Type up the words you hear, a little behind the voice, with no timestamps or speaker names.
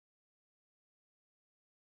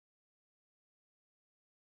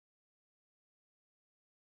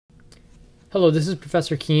Hello, this is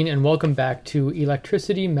Professor Keene, and welcome back to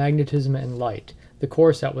Electricity, Magnetism, and Light, the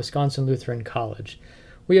course at Wisconsin Lutheran College.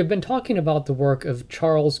 We have been talking about the work of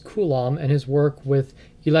Charles Coulomb and his work with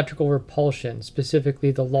electrical repulsion,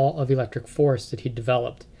 specifically the law of electric force that he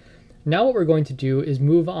developed. Now what we're going to do is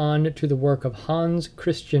move on to the work of Hans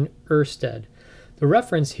Christian Oersted. The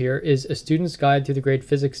reference here is A Student's Guide to the Great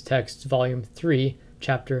Physics Texts, Volume 3,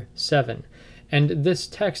 Chapter 7. And this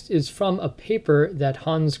text is from a paper that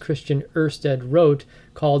Hans Christian Oersted wrote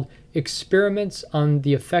called Experiments on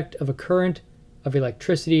the Effect of a Current of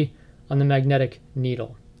Electricity on the Magnetic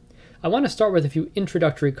Needle. I want to start with a few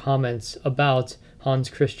introductory comments about Hans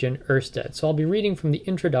Christian Oersted. So I'll be reading from the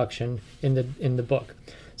introduction in the book.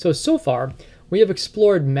 So far, we have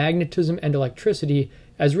explored magnetism and electricity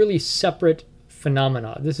as really separate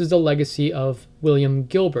phenomena. This is the legacy of William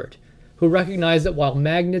Gilbert, who recognized that while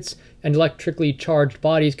magnets and electrically charged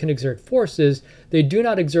bodies can exert forces, they do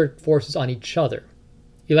not exert forces on each other.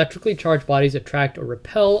 Electrically charged bodies attract or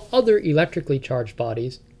repel other electrically charged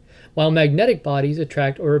bodies, while magnetic bodies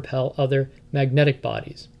attract or repel other magnetic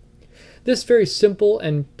bodies. This very simple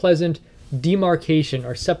and pleasant demarcation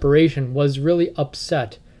or separation was really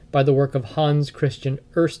upset by the work of Hans Christian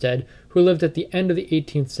Oersted, who lived at the end of the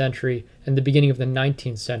 18th century and the beginning of the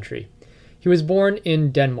 19th century. He was born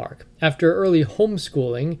in Denmark. After early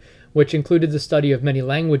homeschooling, which included the study of many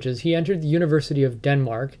languages, he entered the University of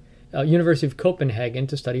University of Copenhagen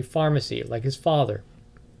to study pharmacy, like his father.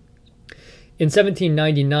 In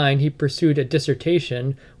 1799, he pursued a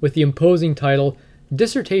dissertation with the imposing title,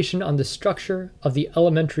 Dissertation on the Structure of the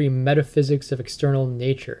Elementary Metaphysics of External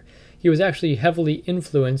Nature. He was actually heavily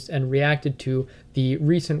influenced and reacted to the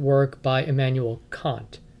recent work by Immanuel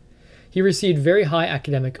Kant. He received very high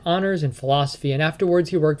academic honors in philosophy, and afterwards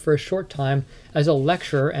he worked for a short time as a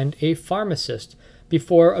lecturer and a pharmacist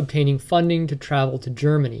before obtaining funding to travel to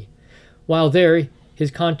Germany. While there,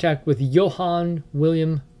 his contact with Johann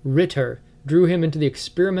Wilhelm Ritter drew him into the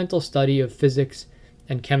experimental study of physics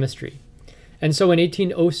and chemistry. And so in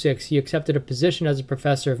 1806, he accepted a position as a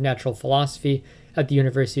professor of natural philosophy at the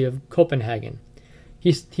University of Copenhagen.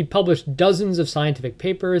 He published dozens of scientific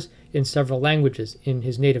papers in several languages, in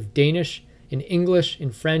his native Danish, in English,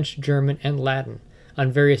 in French, German, and Latin,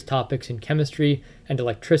 on various topics in chemistry and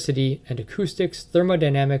electricity and acoustics,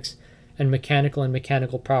 thermodynamics, and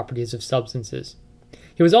mechanical properties of substances.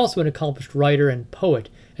 He was also an accomplished writer and poet,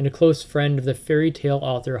 and a close friend of the fairy tale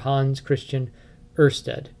author Hans Christian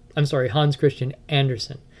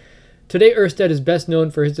Andersen. Today, Oersted is best known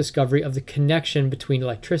for his discovery of the connection between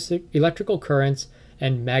electrical currents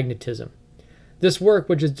and magnetism. This work,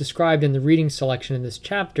 which is described in the reading selection in this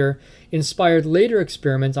chapter, inspired later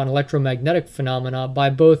experiments on electromagnetic phenomena by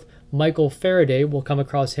both Michael Faraday, we'll come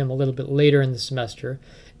across him a little bit later in the semester,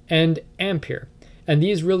 and Ampere. And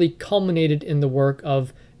these really culminated in the work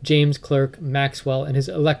of James Clerk Maxwell and his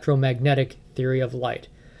electromagnetic theory of light.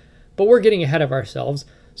 But we're getting ahead of ourselves,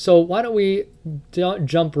 so why don't we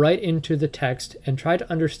jump right into the text and try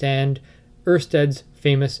to understand Oersted's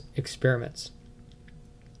famous experiments.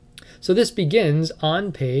 So this begins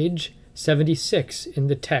on page 76 in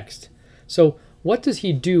the text. So what does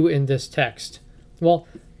he do in this text? Well,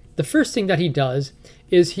 the first thing that he does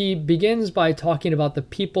is he begins by talking about the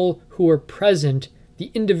people who were present, the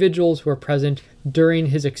individuals who were present during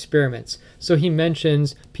his experiments. So he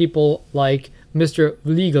mentions people like Mr.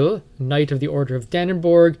 Vliegel, Knight of the Order of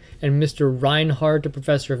Dannenberg, and Mr. Reinhardt, a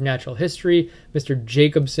professor of natural history, Mr.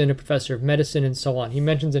 Jacobson, a professor of medicine, and so on. He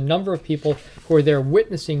mentions a number of people who are there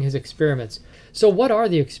witnessing his experiments. So what are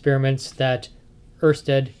the experiments that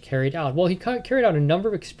Oersted carried out? Well, he carried out a number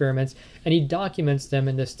of experiments, and he documents them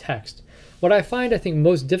in this text. What I find, I think,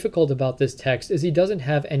 most difficult about this text is he doesn't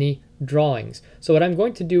have any drawings. So what I'm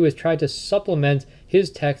going to do is try to supplement his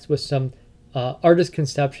text with some artist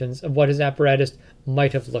conceptions of what his apparatus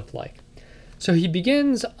might have looked like. So he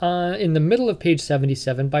begins in the middle of page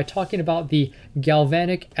 77 by talking about the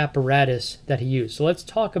galvanic apparatus that he used. So let's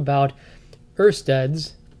talk about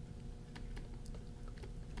Oersted's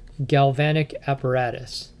galvanic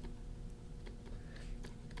apparatus.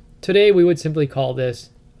 Today we would simply call this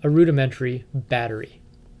a rudimentary battery.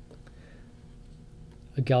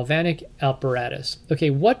 A galvanic apparatus. Okay,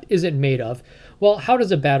 what is it made of? Well, how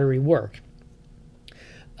does a battery work?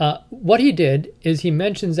 What he did is he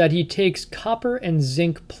mentions that he takes copper and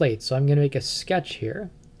zinc plates. So I'm going to make a sketch here.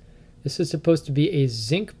 This is supposed to be a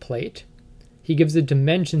zinc plate. He gives the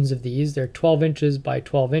dimensions of these. They're 12 inches by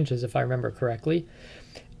 12 inches, if I remember correctly.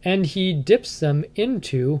 And he dips them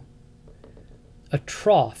into a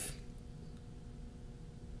trough.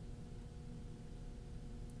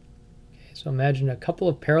 Okay, so imagine a couple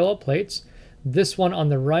of parallel plates. This one on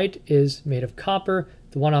the right is made of copper.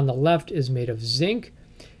 The one on the left is made of zinc.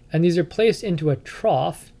 And these are placed into a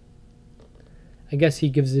trough. I guess he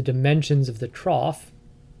gives the dimensions of the trough.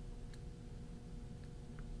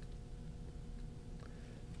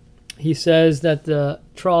 He says that the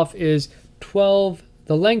trough is 12,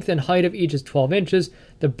 the length and height of each is 12 inches.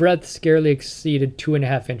 The breadth scarcely exceeded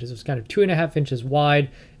 2.5 inches. It's kind of 2.5 inches wide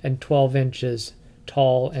and 12 inches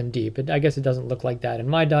tall and deep. I guess it doesn't look like that in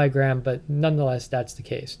my diagram, but nonetheless, that's the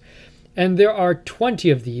case. And there are 20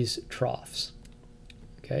 of these troughs.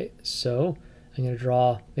 Okay, so I'm going to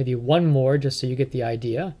draw maybe one more just so you get the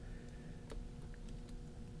idea.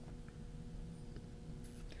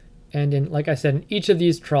 And like I said, in each of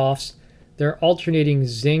these troughs, there are alternating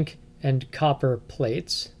zinc and copper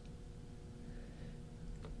plates.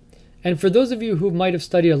 And for those of you who might have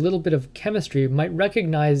studied a little bit of chemistry, you might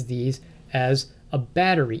recognize these as a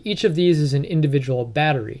battery. Each of these is an individual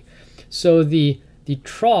battery. So the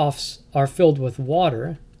troughs are filled with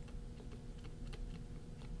water.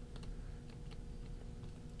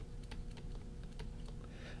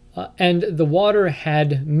 And the water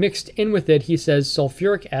had mixed in with it, he says,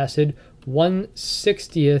 sulfuric acid,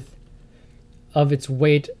 1/60th of its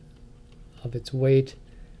weight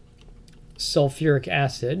sulfuric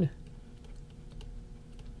acid,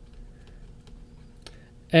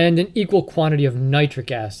 and an equal quantity of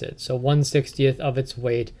nitric acid, so 1/60th of its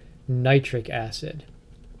weight nitric acid.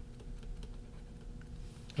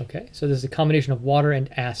 Okay, so this is a combination of water and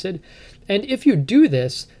acid. And if you do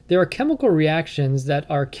this, there are chemical reactions that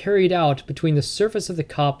are carried out between the surface of the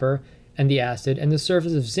copper and the acid and the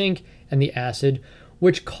surface of zinc and the acid,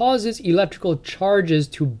 which causes electrical charges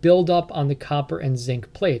to build up on the copper and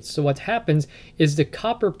zinc plates. So what happens is the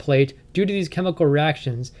copper plate, due to these chemical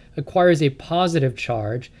reactions, acquires a positive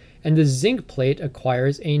charge, and the zinc plate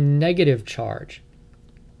acquires a negative charge.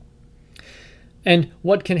 And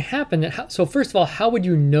what can happen, so first of all, how would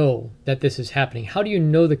you know that this is happening? How do you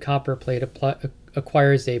know the copper plate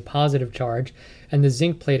acquires a positive charge and the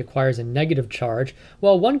zinc plate acquires a negative charge?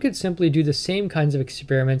 Well, one could simply do the same kinds of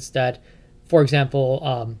experiments that, for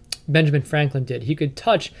example, Benjamin Franklin did. He could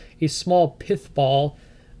touch a small pith ball,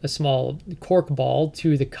 a small cork ball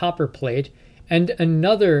to the copper plate and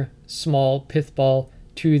another small pith ball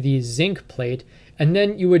to the zinc plate. And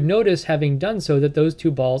then you would notice, having done so, that those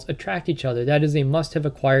two balls attract each other. That is, they must have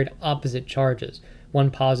acquired opposite charges,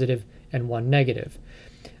 one positive and one negative.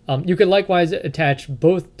 You could likewise touch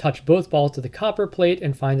both balls to the copper plate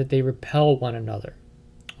and find that they repel one another.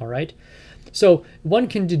 All right? So one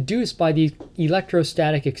can deduce by these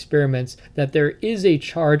electrostatic experiments that there is a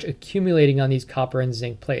charge accumulating on these copper and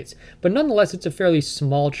zinc plates. But nonetheless, it's a fairly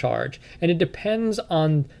small charge, and it depends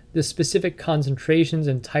on the specific concentrations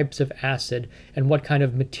and types of acid and what kind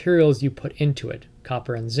of materials you put into it,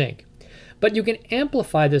 copper and zinc. But you can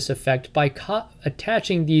amplify this effect by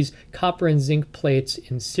attaching these copper and zinc plates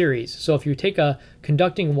in series. So if you take a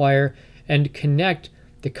conducting wire and connect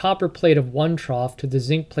the copper plate of one trough to the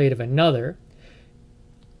zinc plate of another,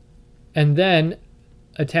 and then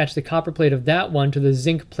attach the copper plate of that one to the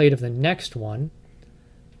zinc plate of the next one,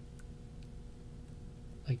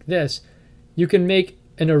 like this, you can make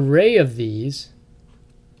an array of these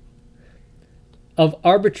of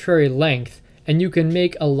arbitrary length, and you can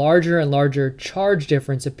make a larger and larger charge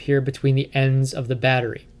difference appear between the ends of the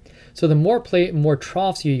battery. So the more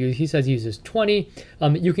troughs you use, he says he uses 20,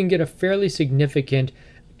 you can get a fairly significant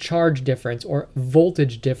charge difference or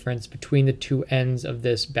voltage difference between the two ends of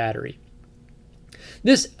this battery.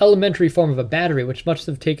 This elementary form of a battery, which must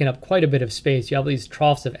have taken up quite a bit of space, you have these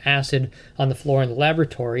troughs of acid on the floor in the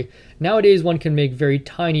laboratory. Nowadays one can make very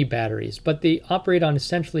tiny batteries, but they operate on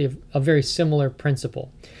essentially a very similar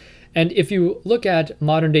principle. And if you look at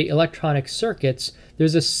modern day electronic circuits,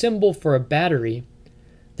 there's a symbol for a battery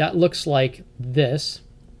that looks like this.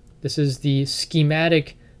 This is the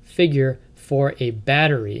schematic figure for a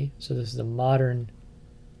battery. So this is a modern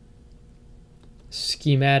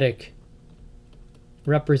schematic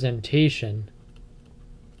representation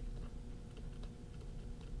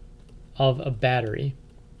of a battery.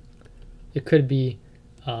 It could be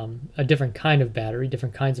a different kind of battery,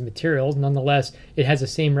 different kinds of materials. Nonetheless, it has the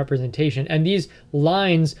same representation. And these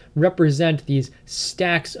lines represent these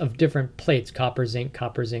stacks of different plates, copper, zinc,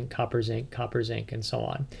 copper, zinc, copper, zinc, copper, zinc, and so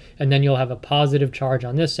on. And then you'll have a positive charge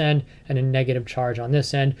on this end and a negative charge on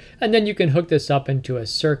this end. And then you can hook this up into a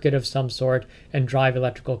circuit of some sort and drive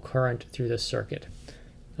electrical current through the circuit.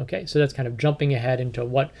 Okay, so that's kind of jumping ahead into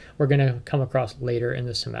what we're going to come across later in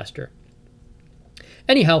the semester.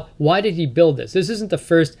 Anyhow, why did he build this? This isn't the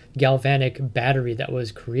first galvanic battery that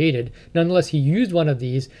was created. Nonetheless, he used one of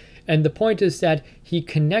these And the point is that he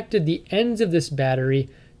connected the ends of this battery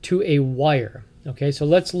to a wire. Okay, so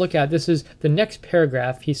let's look at, this is the next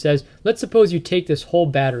paragraph. He says, let's suppose you take this whole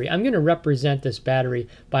battery. I'm going to represent this battery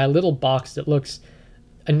by a little box that looks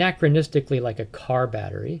anachronistically like a car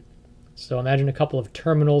battery. So imagine a couple of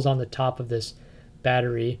terminals on the top of this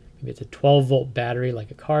battery. Maybe it's a 12-volt battery like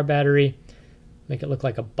a car battery. Make it look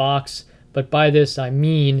like a box. But by this, I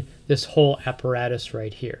mean this whole apparatus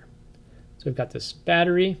right here. So we've got this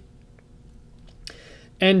battery.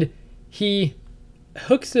 And he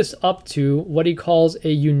hooks this up to what he calls a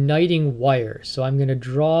uniting wire. So I'm going to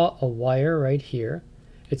draw a wire right here.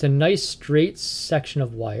 It's a nice straight section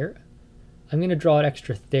of wire. I'm going to draw it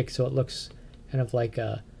extra thick so it looks kind of like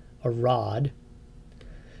a rod.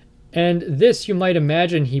 And this, you might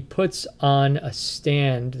imagine, he puts on a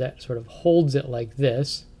stand that sort of holds it like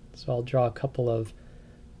this. So I'll draw a couple of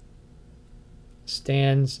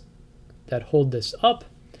stands that hold this up.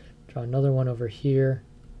 Draw another one over here,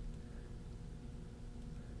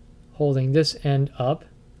 holding this end up.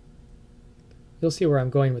 You'll see where I'm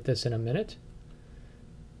going with this in a minute.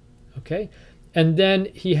 Okay, and then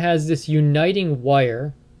he has this uniting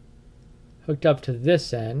wire hooked up to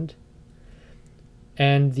this end,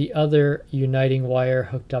 and the other uniting wire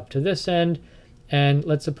hooked up to this end. And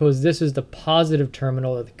let's suppose this is the positive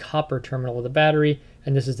terminal, or the copper terminal of the battery,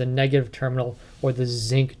 and this is the negative terminal, or the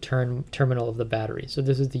zinc terminal of the battery. So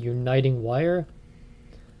this is the uniting wire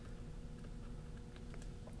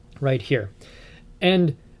right here.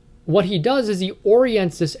 And what he does is he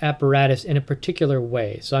orients this apparatus in a particular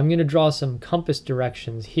way. So I'm going to draw some compass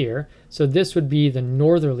directions here. So this would be the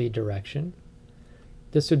northerly direction.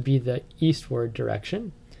 This would be the eastward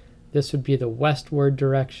direction. This would be the westward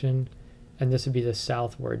direction. And this would be the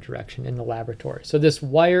southward direction in the laboratory. So this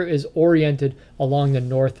wire is oriented along the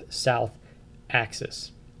north-south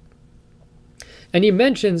axis. And he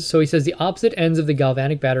mentions, so he says, the opposite ends of the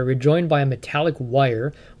galvanic battery are joined by a metallic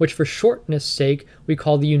wire, which for shortness sake we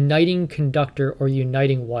call the uniting conductor or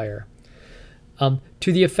uniting wire.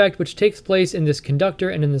 To the effect which takes place in this conductor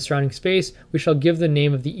and in the surrounding space, we shall give the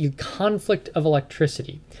name of the conflict of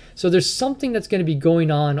electricity. So there's something that's going to be going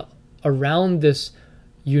on around this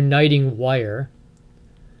uniting wire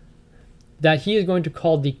that he is going to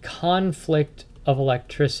call the conflict of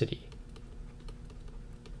electricity.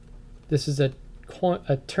 This is a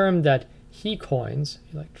term that he coins,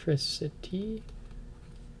 electricity.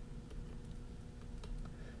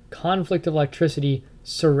 Conflict of electricity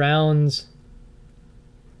surrounds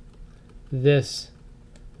this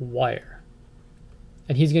wire.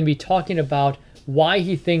 And he's going to be talking about why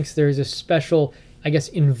he thinks there's a special, I guess,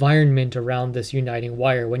 environment around this uniting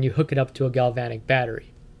wire when you hook it up to a galvanic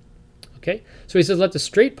battery. Okay, so he says let the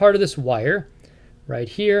straight part of this wire right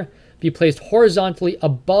here be placed horizontally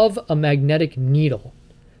above a magnetic needle,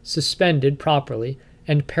 suspended properly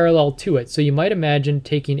and parallel to it. So you might imagine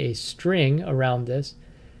taking a string around this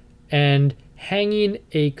and hanging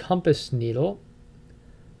a compass needle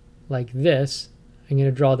like this. I'm going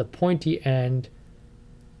to draw the pointy end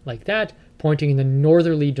like that, pointing in the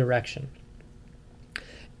northerly direction.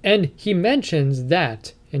 And he mentions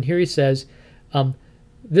that, and here he says,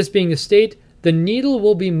 this being the state, the needle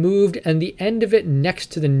will be moved and the end of it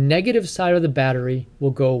next to the negative side of the battery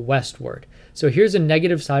will go westward. So here's a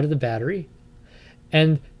negative side of the battery,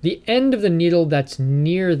 and the end of the needle that's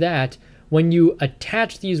near that, when you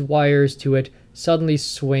attach these wires to it, suddenly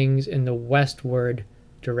swings in the westward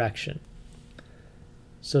direction.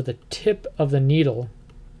 So the tip of the needle,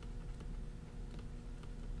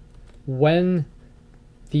 when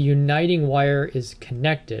the uniting wire is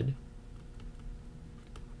connected,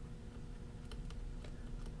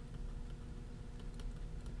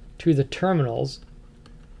 to the terminals,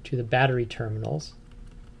 to the battery terminals,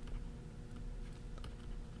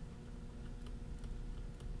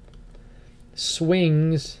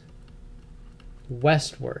 swings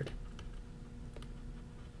westward.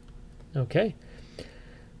 Okay.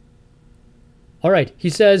 All right. He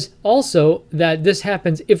says also that this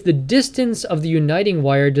happens if the distance of the uniting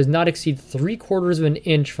wire does not exceed 3/4 of an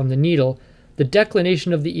inch from the needle. The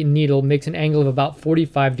declination of the needle makes an angle of about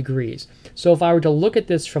 45 degrees. So if I were to look at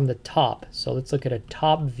this from the top, so let's look at a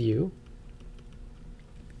top view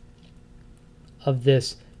of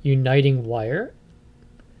this uniting wire.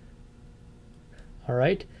 All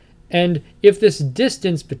right. And if this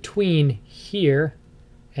distance between here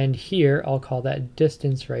and here, I'll call that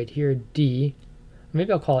distance right here D,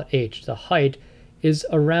 maybe I'll call it H, the height is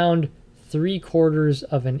around 3/4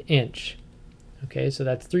 of an inch. Okay, so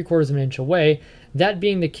that's 3/4 of an inch away. That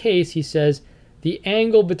being the case, he says the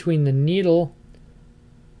angle between the needle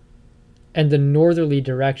and the northerly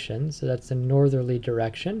direction, so that's the northerly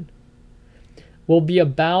direction, will be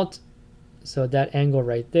about, so that angle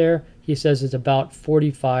right there, he says is about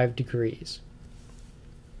 45 degrees.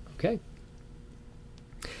 Okay.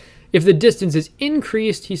 If the distance is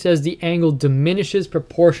increased, he says the angle diminishes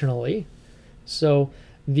proportionally. So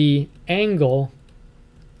the angle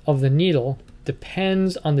of the needle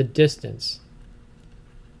depends on the distance.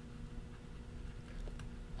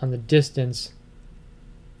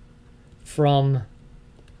 From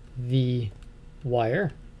the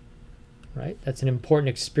wire, right? That's an important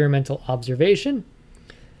experimental observation.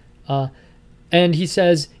 And he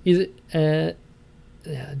says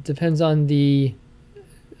depends on the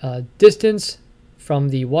distance from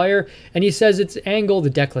the wire, and he says its angle, the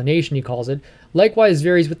declination he calls it, likewise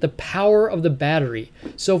varies with the power of the battery.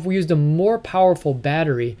 So if we used a more powerful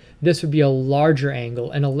battery, this would be a larger angle,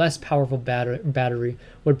 and a less powerful battery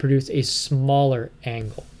would produce a smaller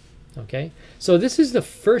angle. Okay, so this is the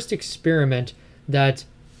first experiment that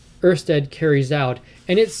Oersted carries out,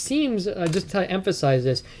 and it seems, just to emphasize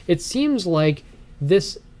this, it seems like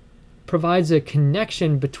this provides a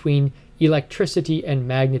connection between electricity and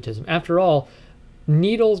magnetism. After all,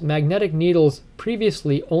 magnetic needles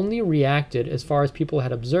previously only reacted, as far as people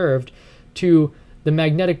had observed, to the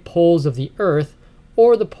magnetic poles of the Earth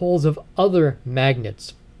or the poles of other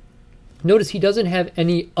magnets. Notice he doesn't have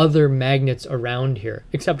any other magnets around here,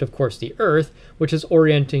 except of course the Earth, which is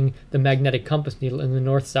orienting the magnetic compass needle in the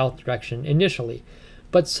north-south direction initially.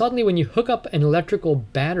 But suddenly when you hook up an electrical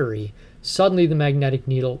battery, suddenly the magnetic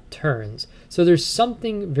needle turns. So there's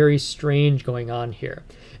something very strange going on here.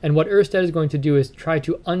 And what Oersted is going to do is try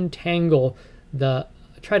to untangle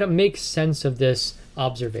try to make sense of this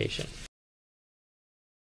observation.